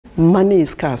money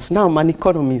is scarce. Now I'm an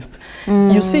economist.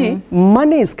 You see,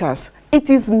 money is scarce. It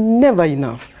is never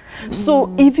enough.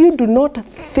 So if you do not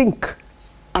think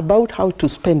about how to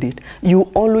spend it, you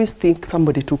always think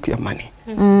somebody took your money.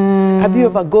 Have you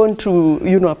ever gone to,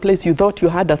 a place you thought you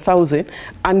had 1,000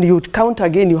 and you'd count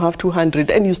again, you have 200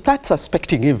 and you start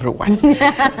suspecting everyone?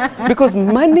 Because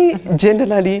money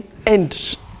generally,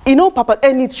 and Papa,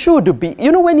 and it should be,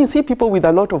 when you see people with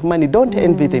a lot of money, don't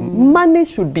envy them. Money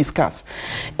should be scarce.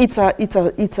 It's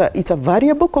a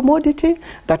variable commodity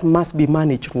that must be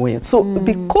managed well. So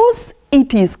because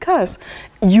it is scarce,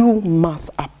 you must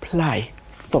apply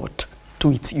thought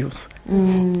to its use.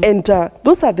 And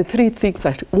those are the three things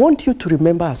I want you to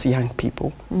remember as young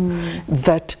people,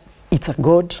 that it's a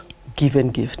God-given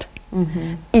gift.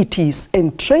 It is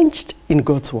entrenched in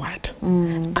God's word.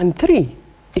 And three,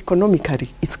 economically,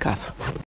 it's scarce.